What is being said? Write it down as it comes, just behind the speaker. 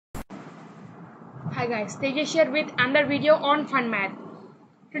Hi guys, Tejas here with another video on fun math.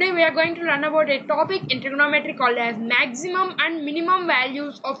 Today we are going to learn about a topic in trigonometry called as maximum and minimum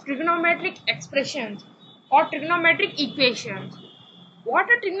values of trigonometric expressions or trigonometric equations.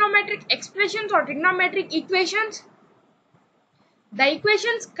 What are trigonometric expressions or trigonometric equations? The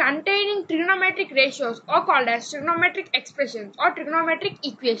equations containing trigonometric ratios are called as trigonometric expressions or trigonometric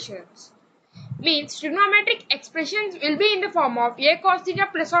equations. Means trigonometric expressions will be in the form of a cos theta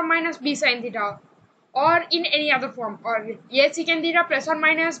plus or minus b sin theta, or in any other form, or a secant theta plus or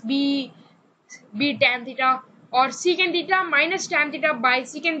minus b tan theta, or secant theta minus tan theta by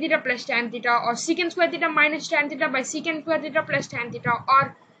secant theta plus tan theta, or secant square theta minus tan theta by secant square theta plus tan theta,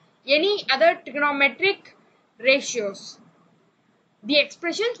 or any other trigonometric ratios. The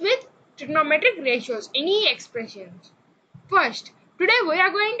expressions with trigonometric ratios, any expressions. First, today we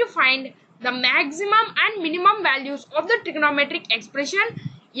are going to find the maximum and minimum values of the trigonometric expression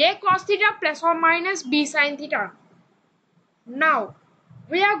a cos theta plus or minus b sin theta. Now,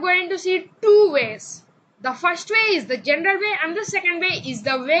 we are going to see two ways. The first way is the general way and the second way is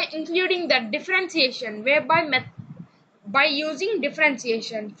the way including the differentiation way by using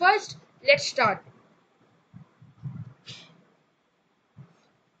differentiation. First, let's start.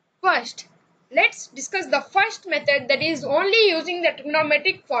 First, let's discuss the first method, that is only using the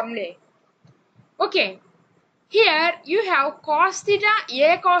trigonometric formulae. Okay, here you have cos theta,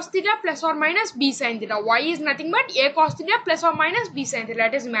 a cos theta plus or minus b sin theta. Y is nothing but a cos theta plus or minus b sin theta.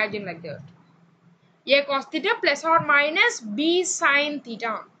 Let us imagine like that. A cos theta plus or minus b sin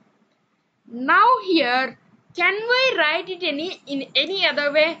theta. Now here, can we write it in any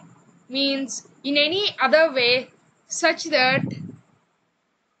other way? Means in any other way such that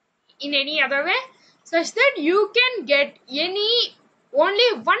you can get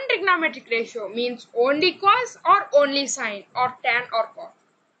only one trigonometric ratio, means only cos or only sine or tan or cos.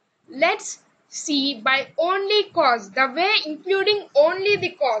 Let's see by only cos, the way including only the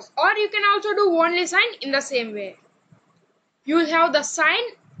cos, or you can also do only sine in the same way. You will have the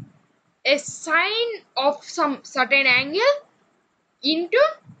sine, a sine of some certain angle into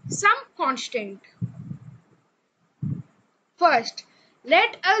some constant. First,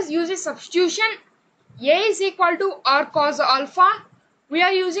 let us use a substitution. A is equal to r cos alpha. We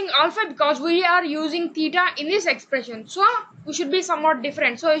are using alpha because we are using theta in this expression. So, we should be somewhat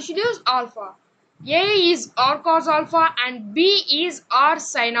different. So, we should use alpha. A is r cos alpha and b is r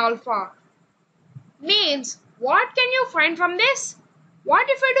sin alpha. Means, what can you find from this? What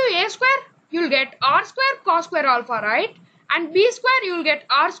if I do a square? You will get r square cos square alpha, right? And b square, you will get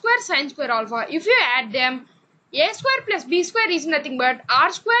r square sin square alpha. If you add them, a square plus b square is nothing but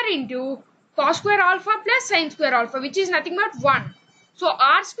r square into cos square alpha plus sin square alpha, which is nothing but 1. So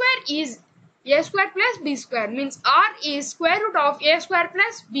r square is a square plus b square, means r is square root of a square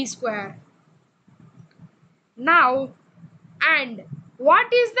plus b square. Now, and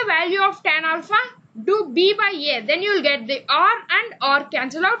what is the value of tan alpha? Do b by a, then you will get the r and r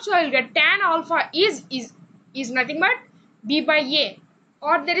cancel out, so you will get tan alpha is nothing but b by a,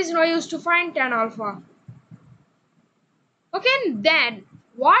 or there is no use to find tan alpha. Okay, then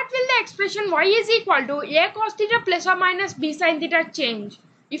what will the expression y is equal to a cos theta plus or minus b sin theta change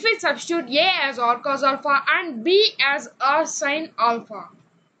if we substitute a as r cos alpha and b as r sin alpha?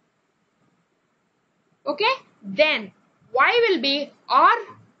 Okay, then y will be a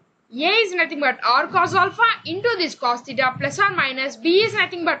is nothing but r cos alpha into this cos theta plus or minus b is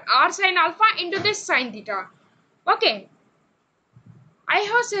nothing but r sin alpha into this sin theta. Okay, I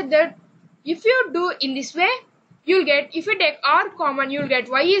have said that if you do in this way, you'll get, if you take r common, you'll get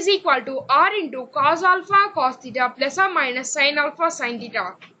y is equal to r into cos alpha cos theta plus or minus sin alpha sin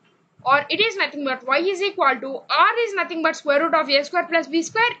theta. Or it is nothing but y is equal to r is nothing but square root of a square plus b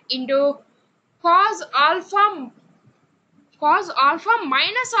square into cos alpha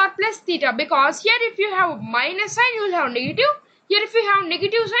minus r plus theta, because here if you have minus sign, you will have negative. Here if you have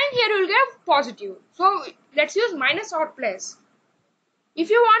negative sign, here you will get positive. So let's use minus or plus. If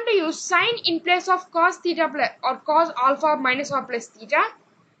you want to use sine in place of cos theta plus or cos alpha minus or plus theta,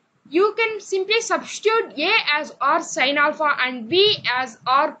 you can simply substitute a as r sin alpha and b as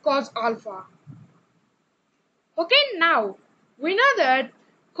r cos alpha. Okay, now we know that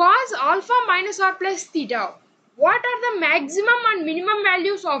cos alpha minus r plus theta, what are the maximum and minimum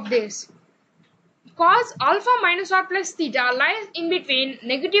values of this? Cos alpha minus r plus theta lies in between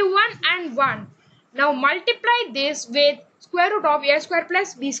 -1 and 1. Now multiply this with square root of a square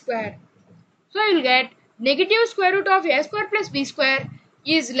plus b square. So you will get negative square root of a square plus b square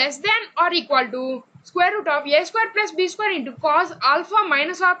is less than or equal to square root of a square plus b square into cos alpha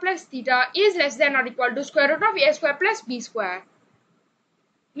minus r plus theta is less than or equal to square root of a square plus b square.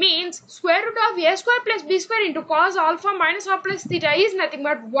 Means means square root of a square plus b square into cos alpha minus alpha plus theta is nothing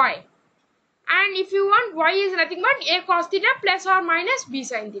but y. And if you want, y is nothing but a cos theta plus or minus b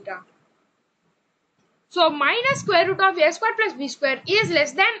sin theta. So minus square root of a square plus b square is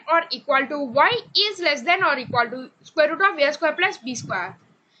less than or equal to y is less than or equal to square root of a square plus b square.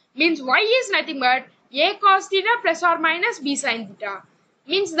 Means y is nothing but a cos theta plus or minus b sin theta.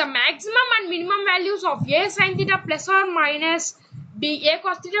 Means the maximum and minimum values of a sin theta plus or minus b a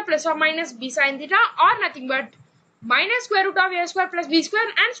cos theta plus or minus b sin theta are nothing but minus square root of a square plus b square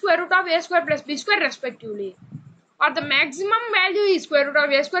and square root of a square plus b square respectively. Or the maximum value is square root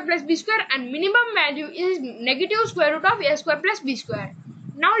of a square plus b square and minimum value is negative square root of a square plus b square.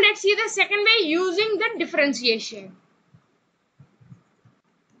 Now let's see the second way using the differentiation.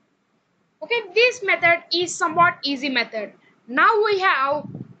 Okay, this method is somewhat easy method. Now we have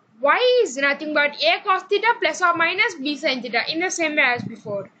y is nothing but a cos theta plus or minus b sin theta in the same way as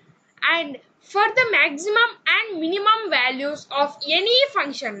before. And for the maximum and minimum values of any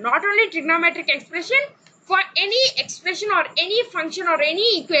function, not only trigonometric expression, for any expression or any function or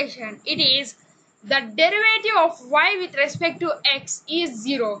any equation, it is the derivative of y with respect to x is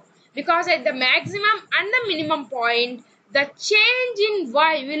 0. Because at the maximum and the minimum point, the change in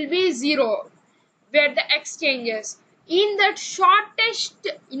y will be 0, where the x changes. In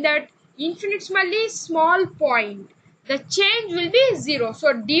that infinitesimally small point, the change will be 0.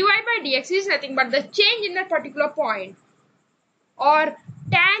 So dy by dx is nothing but the change in that particular point. Or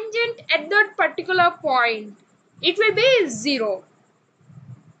tangent at that particular point, it will be 0.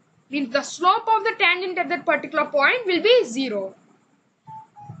 Means the slope of the tangent at that particular point will be 0.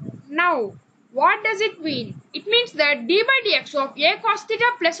 Now, what does it mean? It means that d by dx of a cos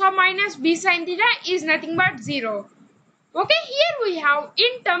theta plus or minus b sin theta is nothing but 0. Okay, here we have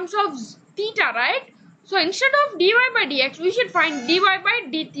in terms of theta, right? So instead of dy by dx, we should find dy by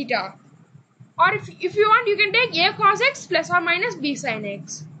d theta. Or if you want, you can take a cos x plus or minus b sin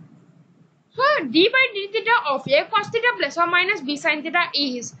x. So d by d theta of a cos theta plus or minus b sin theta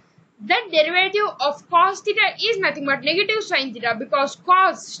is the derivative of cos theta is nothing but negative sin theta, because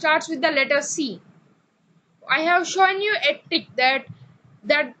cos starts with the letter c. I have shown you a trick that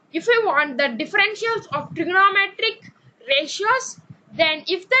if you want the differentials of trigonometric ratios, then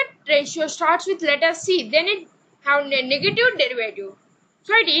if that ratio starts with letter c, then it have a negative derivative.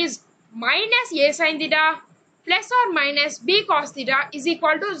 So it is minus a sin theta plus or minus b cos theta is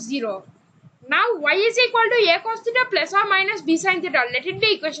equal to 0. Now y is equal to a cos theta plus or minus b sin theta. Let it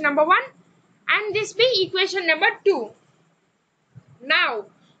be equation number 1 and this be equation number 2. Now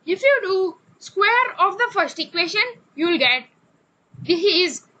if you do square of the first equation, you will get this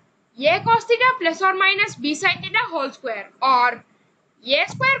is a cos theta plus or minus b sin theta whole square, or a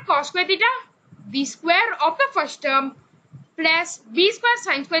square cos square theta, the square of the first term, plus b square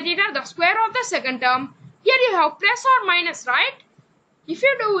sin square theta, the square of the second term. Here you have plus or minus, right? If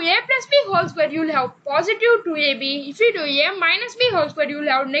you do a plus b whole square, you will have positive 2ab. If you do a minus b whole square, you will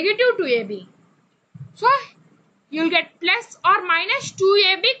have negative 2ab. So you will get plus or minus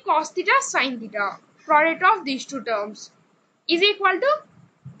 2ab cos theta sin theta. Product of these two terms is equal to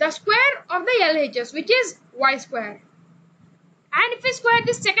the square of the LHS, which is y square. And if we square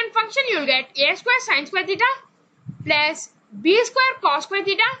this second function, you will get a square sin square theta plus b square cos square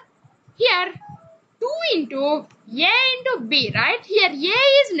theta. Here 2 into a into b, right? Here a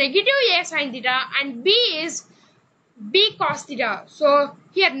is negative a sin theta and b is b cos theta. So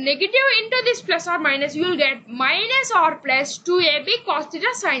here negative into this plus or minus, you will get minus or plus 2ab cos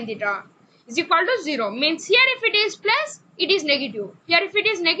theta sin theta is equal to 0. Means here if it is plus, it is negative. Here if it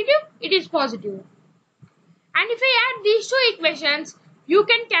is negative, it is positive. And if we add these two equations, you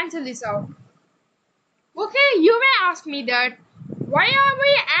can cancel this out. Okay, you may ask me that why are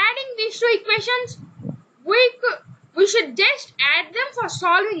we adding these two equations? We should just add them for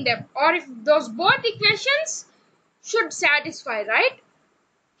solving them, or if those both equations should satisfy, right?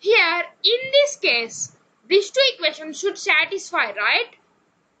 Here in this case, these two equations should satisfy, right?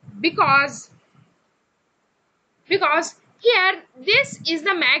 Because here this is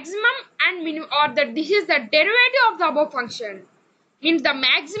the maximum and minimum, or this is the derivative of the above function. Means the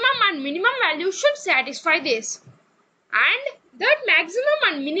maximum and minimum value should satisfy this, and that maximum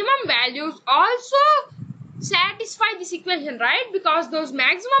and minimum values also satisfy this equation, right? Because those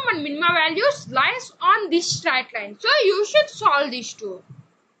maximum and minimum values lies on this straight line. So you should solve these two.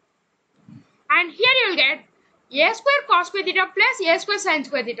 And here you will get a square cos square theta plus a square sin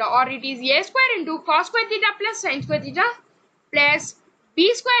square theta, or it is a square into cos square theta plus sin square theta plus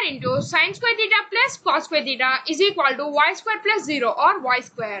b square into sin square theta plus cos square theta is equal to y square plus 0, or y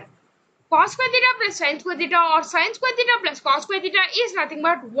square. cos square theta plus sin square theta or sin square theta plus cos square theta is nothing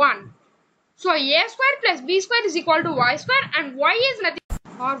but 1. So a square plus b square is equal to y square, and y is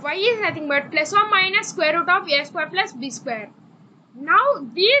nothing but plus or minus square root of a square plus b square. Now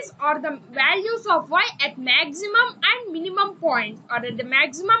these are the values of y at maximum and minimum points, or at the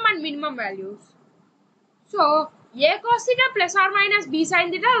maximum and minimum values. So a cos theta plus or minus b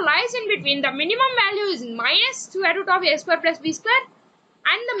sin theta lies in between. The minimum value is minus square root of a square plus b square,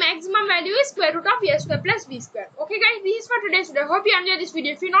 and the maximum value is square root of a square plus b square. Okay guys, this is for today's video. Hope you enjoyed this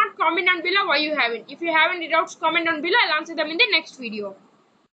video. If you not, comment down below why you haven't. If you have any doubts, comment down below. I'll answer them in the next video.